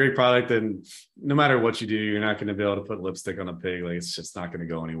don't make a great product, then no matter what you do, you're not going to be able to put lipstick on a pig. Like it's just not going to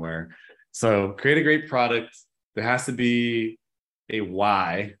go anywhere. So create a great product. There has to be a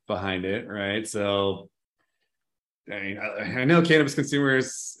why behind it, right? So I know cannabis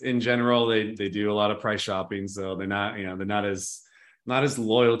consumers in general, they do a lot of price shopping, so they're not as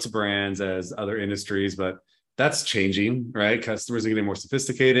loyal to brands as other industries, but that's changing, right? Customers are getting more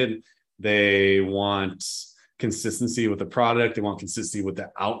sophisticated. They want consistency with the product. They want consistency with the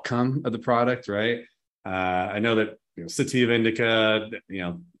outcome of the product, right? I know that sativa indica,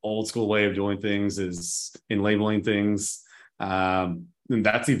 old school way of doing things is in labeling things. And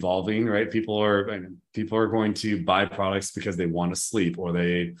that's evolving, right? People are going to buy products because they want to sleep, or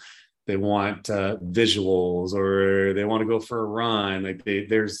they want visuals, or they want to go for a run. Like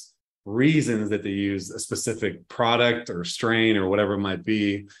there's reasons that they use a specific product or strain or whatever it might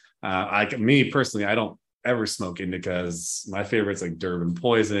be. Me personally, I don't ever smoke indicas. My favorites like Durban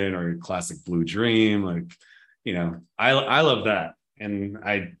Poison or Classic Blue Dream. Like, I love that, and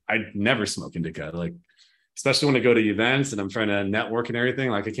I never smoke indica. Like, especially when I go to events and I'm trying to network and everything,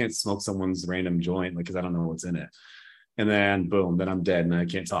 like I can't smoke someone's random joint, like, because I don't know what's in it. And then boom, then I'm dead and I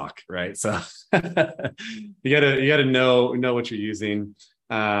can't talk, right? So you gotta know what you're using.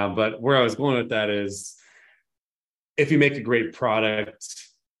 But where I was going with that is, if you make a great product,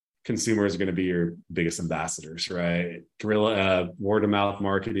 consumers are going to be your biggest ambassadors, right? Guerrilla word of mouth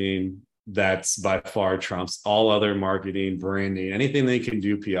marketing, that's by far trumps all other marketing, branding, anything they can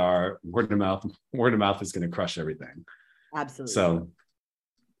do. PR, word of mouth is going to crush everything. Absolutely.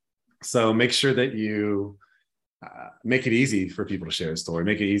 So make sure that you make it easy for people to share a story.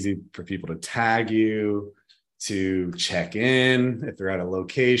 Make it easy for people to tag you, to check in if they're at a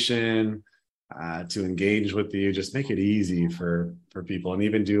location, to engage with you. Just make it easy for people, and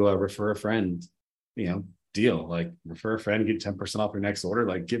even do a refer a friend, deal. Like, refer a friend, get 10% off your next order.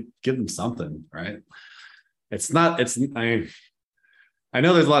 Like, give them something, right? I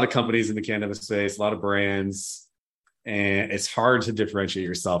know there's a lot of companies in the cannabis space, a lot of brands, and it's hard to differentiate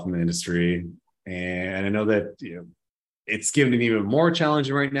yourself in the industry. And I know that it's given an even more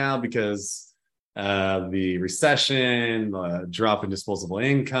challenging right now because the recession, the drop in disposable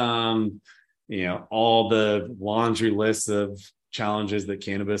income, all the laundry lists of challenges that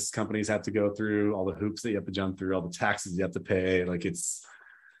cannabis companies have to go through, all the hoops that you have to jump through, all the taxes you have to pay. Like, it's,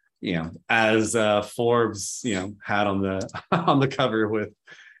 as Forbes, had on the on the cover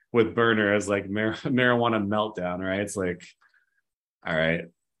with Burner as like marijuana meltdown, right? It's like, all right,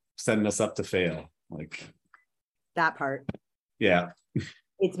 setting us up to fail. Like, that part. Yeah.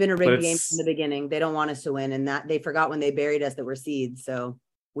 It's been a rigged game from the beginning. They don't want us to win, and that they forgot when they buried us that we're seeds. So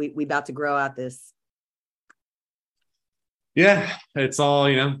we about to grow out this. Yeah, it's all,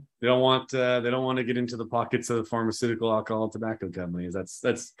 they don't want to get into the pockets of pharmaceutical, alcohol, tobacco companies.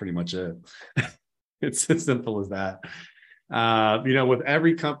 That's pretty much it. It's as simple as that. With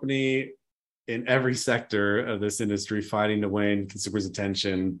every company in every sector of this industry fighting to win consumers'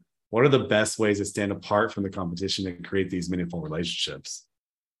 attention, what are the best ways to stand apart from the competition and create these meaningful relationships?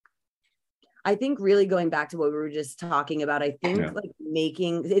 I think really going back to what we were just talking about, I think like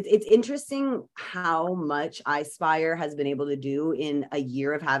making it's interesting how much iSpire has been able to do in a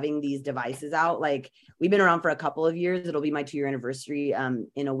year of having these devices out. Like, we've been around for a couple of years. It'll be my 2-year anniversary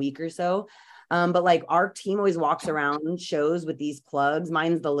in a week or so. But like, our team always walks around shows with these plugs.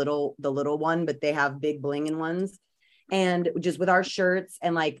 Mine's the little one, but they have big blinging ones. And just with our shirts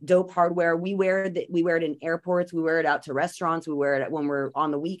and like dope hardware, we wear it in airports, we wear it out to restaurants, we wear it when we're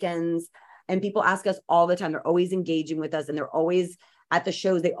on the weekends. And people ask us all the time. They're always engaging with us, and they're always at the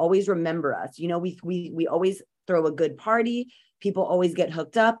shows. They always remember us. We always throw a good party. People always get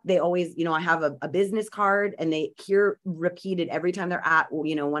hooked up. They always, I have a business card, and they hear repeated every time they're at,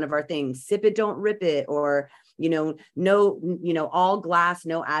 one of our things: sip it, don't rip it, or, no, all glass,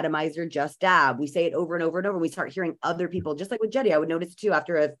 no atomizer, just dab. We say it over and over and over. We start hearing other people, just like with Jetty. I would notice too,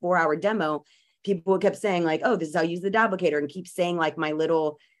 after a 4-hour demo, people kept saying like, oh, this is how you use the dablicator, and keep saying like my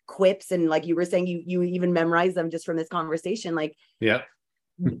little quips, and like you were saying, you even memorize them just from this conversation. Like,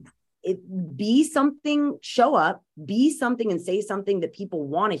 be something, show up, be something, and say something that people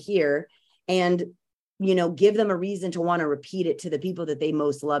want to hear, and give them a reason to want to repeat it to the people that they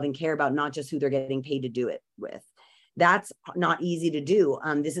most love and care about, not just who they're getting paid to do it with. That's not easy to do.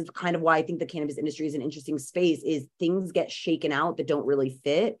 This is kind of why I think the cannabis industry is an interesting space, is things get shaken out that don't really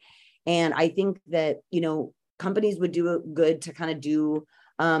fit. And I think that companies would do good to kind of do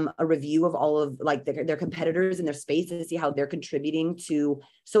a review of all of like their competitors in their space to see how they're contributing to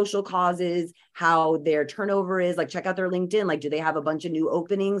social causes, how their turnover is. Like, check out their LinkedIn. Like, do they have a bunch of new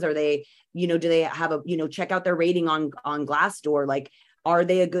openings? Are they, do they have check out their rating on Glassdoor? Like, are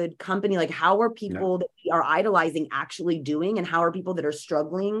they a good company? Like, how are people that we are idolizing actually doing? And how are people that are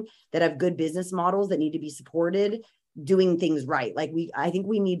struggling, that have good business models that need to be supported, doing things right? Like, I think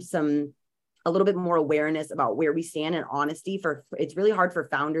we need some a little bit more awareness about where we stand and honesty. It's really hard for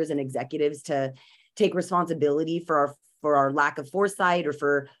founders and executives to take responsibility for our lack of foresight or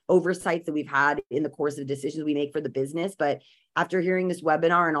for oversights that we've had in the course of decisions we make for the business. But after hearing this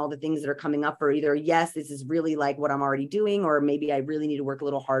webinar and all the things that are coming up for either, yes, this is really like what I'm already doing, or maybe I really need to work a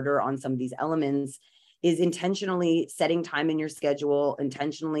little harder on some of these elements, is intentionally setting time in your schedule,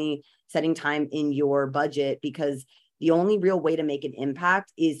 intentionally setting time in your budget, because the only real way to make an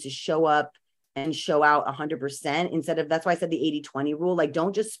impact is to show up and show out 100% instead of, that's why I said the 80-20 rule. Like,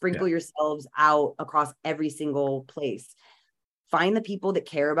 don't just sprinkle yourselves out across every single place. Find the people that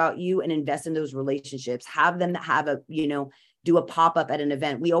care about you and invest in those relationships. Have them have a, do a pop-up at an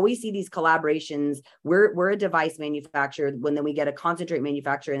event. We always see these collaborations. We're a device manufacturer, then we get a concentrate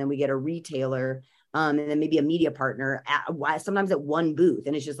manufacturer, and then we get a retailer, and then maybe a media partner sometimes at one booth.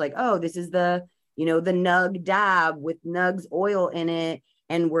 And it's just like, oh, this is the Nug dab with Nugs oil in it.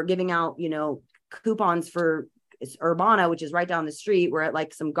 And we're giving out, coupons for Urbana, which is right down the street. We're at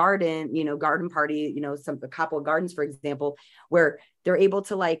like some garden party, a couple of gardens, for example, where they're able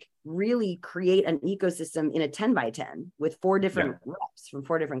to like really create an ecosystem in a 10x10 with 4 different reps from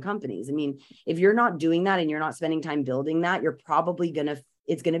 4 different companies. I mean, if you're not doing that and you're not spending time building that, you're probably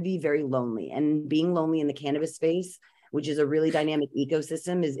it's going to be very lonely. And being lonely in the cannabis space, which is a really dynamic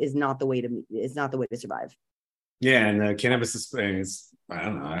ecosystem, is not the way to survive. Yeah, and cannabis is, I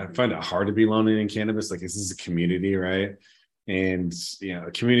don't know, I find it hard to be lonely in cannabis. Like, this is a community, right? And,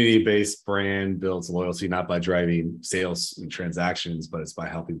 a community-based brand builds loyalty, not by driving sales and transactions, but it's by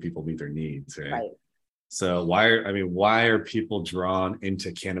helping people meet their needs, right? So why are people drawn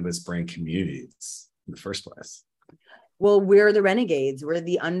into cannabis brand communities in the first place? Well, we're the renegades. We're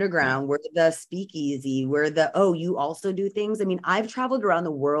the underground. We're the speakeasy. We're you also do things. I mean, I've traveled around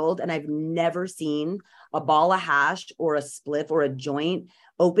the world and I've never seen a ball of hash or a spliff or a joint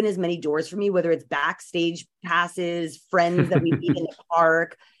open as many doors for me, whether it's backstage passes, friends that we meet in the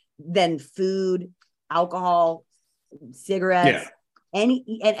park, then food, alcohol, cigarettes. And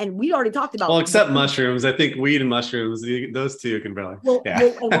we already talked about, except mushrooms. I think weed and mushrooms, those two can probably.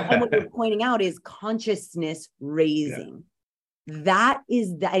 And what you're pointing out is consciousness raising. That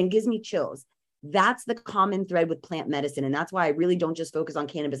and gives me chills. That's the common thread with plant medicine. And that's why I really don't just focus on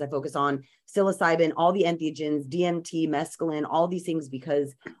cannabis. I focus on psilocybin, all the entheogens, DMT, mescaline, all these things,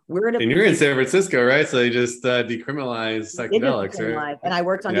 because we're at and you're in San Francisco, right? So they just decriminalized psychedelics, right? And I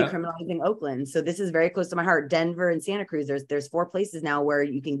worked on decriminalizing Oakland. So this is very close to my heart. Denver and Santa Cruz, there's 4 places now where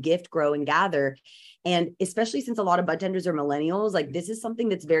you can gift, grow, and gather. And especially since a lot of budtenders are millennials, like, this is something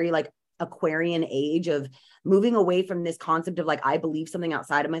that's very like Aquarian age of moving away from this concept of like, I believe something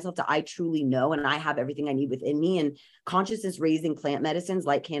outside of myself to I truly know, and I have everything I need within me. And consciousness raising plant medicines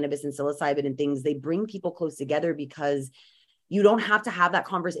like cannabis and psilocybin and things, they bring people close together, because you don't have to have that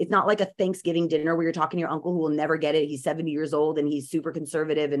conversation. It's not like a Thanksgiving dinner where you're talking to your uncle who will never get it. He's 70 years old and he's super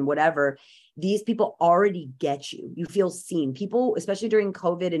conservative and whatever. These people already get you. You feel seen. People, especially during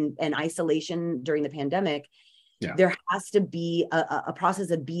COVID and isolation during the pandemic, there has to be a process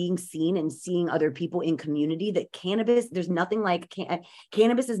of being seen and seeing other people in community. That cannabis, there's nothing like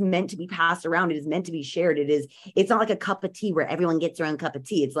cannabis is meant to be passed around. It is meant to be shared. It's not like a cup of tea where everyone gets their own cup of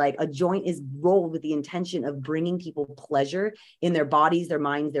tea. It's like a joint is rolled with the intention of bringing people pleasure in their bodies, their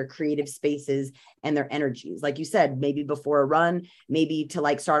minds, their creative spaces, and their energies. Like you said, maybe before a run, maybe to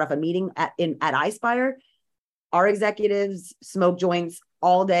like start off a meeting at iSpire. Our executives smoke joints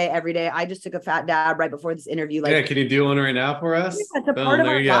all day, every day. I just took a fat dab right before this interview. Like, can you do one right now for us? It's a part of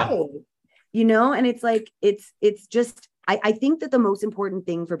our life, and it's like, it's just, I think that the most important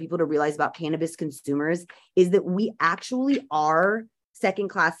thing for people to realize about cannabis consumers is that we actually are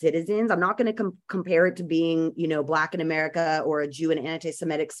second-class citizens. I'm not going to compare it to being, Black in America or a Jew in an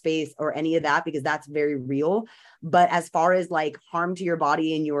anti-Semitic space or any of that, because that's very real. But as far as like harm to your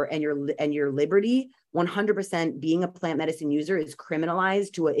body and your liberty, 100% being a plant medicine user is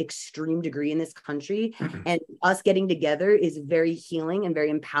criminalized to an extreme degree in this country. And us getting together is very healing and very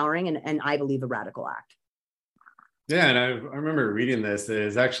empowering, and I believe a radical act. Yeah, and I remember reading this. It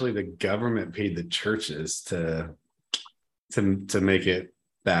is actually the government paid the churches to make it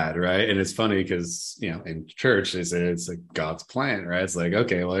bad, right? And it's funny because in church they say it's like God's plan, right? It's like,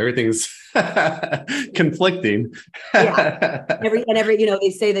 okay, well, everything's conflicting. Every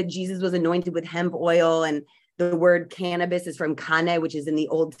they say that Jesus was anointed with hemp oil, and the word cannabis is from Caneh, which is in the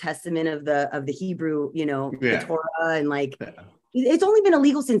Old Testament of the Hebrew, the Torah, and like it's only been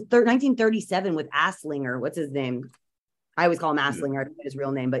illegal since 1937 with Asslinger. What's his name? I always call him Asslinger. I don't know his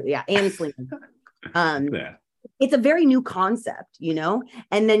real name, but Anslinger. it's a very new concept, you know?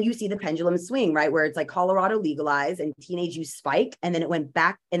 And then you see the pendulum swing, right? Where it's like Colorado legalized and teenage use spike, and then it went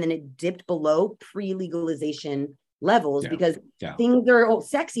back and then it dipped below pre-legalization levels because things are all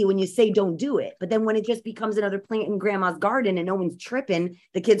sexy when you say don't do it. But then when it just becomes another plant in grandma's garden and no one's tripping,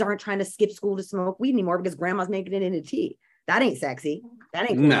 the kids aren't trying to skip school to smoke weed anymore because grandma's making it into tea. That ain't sexy. That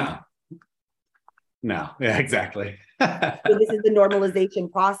ain't cool. No. Yeah, exactly. So this is the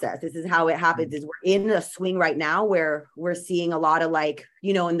normalization process. This is how it happens. Is we're in a swing right now where we're seeing a lot of like,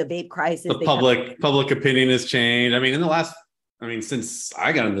 you know, in the vape crisis. The public opinion has changed. I mean, since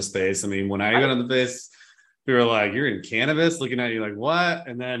I got into space, when I got into space, we were like, you're in cannabis, looking at you like, what?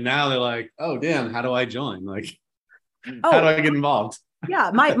 And then now they're like, oh, damn, how do I join? Like, how do I get involved?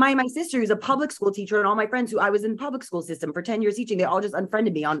 Yeah, my sister who's a public school teacher and all my friends who I was in public school system for 10 years teaching, they all just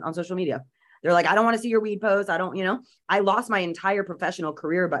unfriended me on social media. They're like, I don't want to see your weed posts. I don't, you know, I lost my entire professional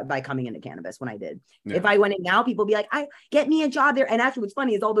career by coming into cannabis when I did. Yeah. If I went in now, people be like, get me a job there. And actually what's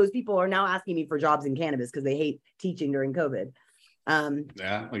funny is all those people are now asking me for jobs in cannabis because they hate teaching during COVID.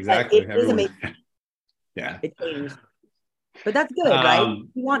 Yeah, exactly. It is amazing. Yeah. It changed. But that's good, right?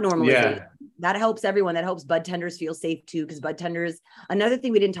 You want normalization. Yeah. That helps everyone. That helps Budtenders feel safe too. Because Budtenders, another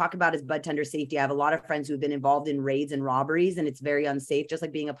thing we didn't talk about is Budtender safety. I have a lot of friends who have been involved in raids and robberies, and it's very unsafe, just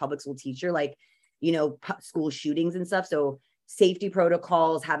like being a public school teacher, like, you know, school shootings and stuff. So safety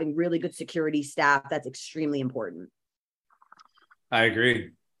protocols, having really good security staff, that's extremely important. I agree.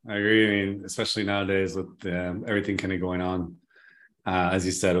 I mean, especially nowadays with everything kind of going on. As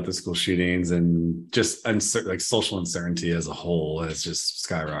you said, with the school shootings and just like social uncertainty as a whole has just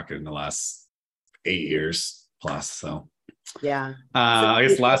skyrocketed in the last 8 years plus. So yeah. I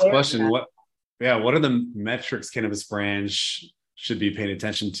guess last question. What are the metrics cannabis brands should be paying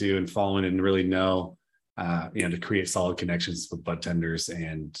attention to and following and really know, to create solid connections with budtenders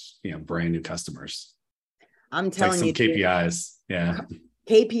and, brand new customers? I'm telling you, KPIs. Yeah.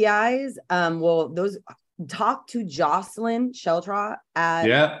 KPIs. Well, those. Talk to Jocelyn Sheltraw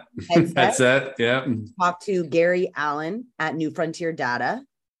at Headset. Yeah. Talk to Gary Allen at New Frontier Data.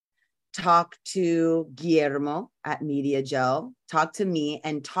 Talk to Guillermo at Media Gel. Talk to me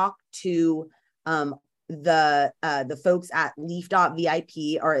and talk to the folks at Leaf.vip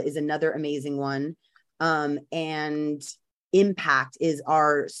is another amazing one. And Impact is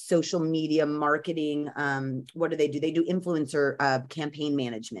our social media marketing. What do? They do influencer campaign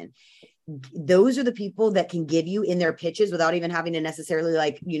management. Those are the people that can give you in their pitches without even having to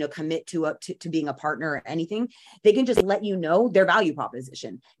necessarily commit to being a partner or anything. They can just let you know their value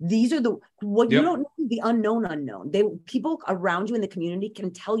proposition. These are you don't know, the unknown. People around you in the community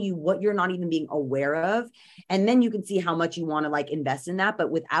can tell you what you're not even being aware of. And then you can see how much you want to invest in that.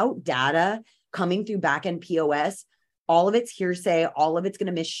 But without data coming through back-end POS, all of it's hearsay, all of it's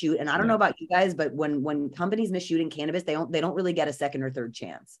going to misshoot. And I don't know about you guys, but when companies misshoot in cannabis, they don't really get a second or third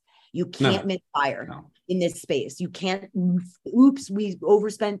chance. You can't misfire in this space. You can't. Oops, we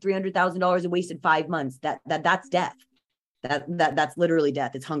overspent $300,000 and wasted 5 months. That's death. That's literally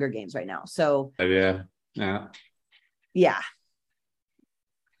death. It's Hunger Games right now. So yeah. Well,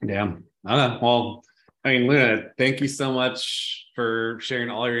 Luna, thank you so much for sharing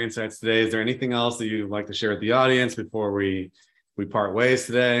all your insights today. Is there anything else that you'd like to share with the audience before we part ways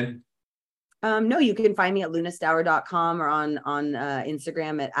today? No, you can find me at lunastower.com or on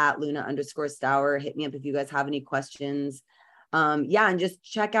Instagram at @Luna_Stower. Hit me up if you guys have any questions. And just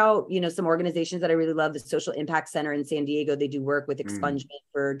check out, some organizations that I really love. The Social Impact Center in San Diego. They do work with expungement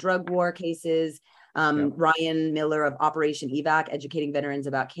for drug war cases. Ryan Miller of Operation EVAC, educating veterans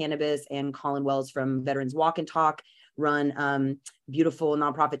about cannabis, and Colin Wells from Veterans Walk and Talk run beautiful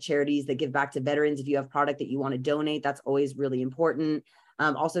nonprofit charities that give back to veterans. If you have product that you want to donate, that's always really important.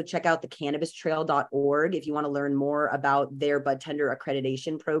 Also check out the cannabistrail.org if you want to learn more about their Budtender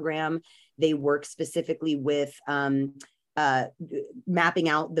accreditation program. They work specifically with mapping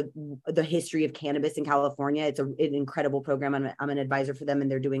out the history of cannabis in California. It's an incredible program. I'm an advisor for them,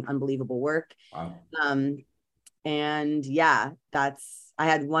 and they're doing unbelievable work. Wow. I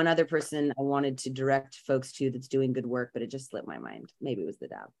had one other person I wanted to direct folks to that's doing good work, but it just slipped my mind. Maybe it was the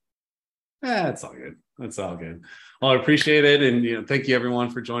dab. It's all good. That's all good. Well, I appreciate it. And, thank you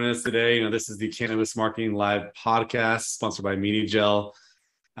everyone for joining us today. This is the Cannabis Marketing Live podcast sponsored by Media Gel.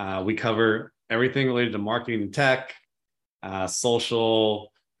 We cover everything related to marketing and tech,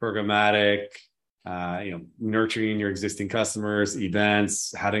 social, programmatic, nurturing your existing customers,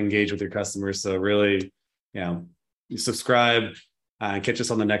 events, how to engage with your customers. So really, subscribe and catch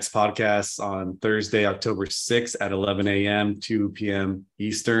us on the next podcast on Thursday, October 6th at 11 a.m., 2 p.m.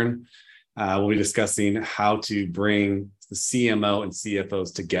 Eastern. We'll be discussing how to bring the CMO and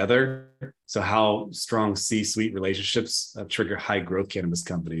CFOs together. So how strong C-suite relationships trigger high growth cannabis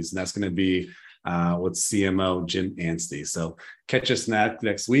companies. And that's going to be with CMO Jim Anstey. So catch us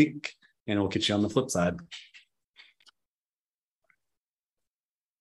next week, and we'll catch you on the flip side.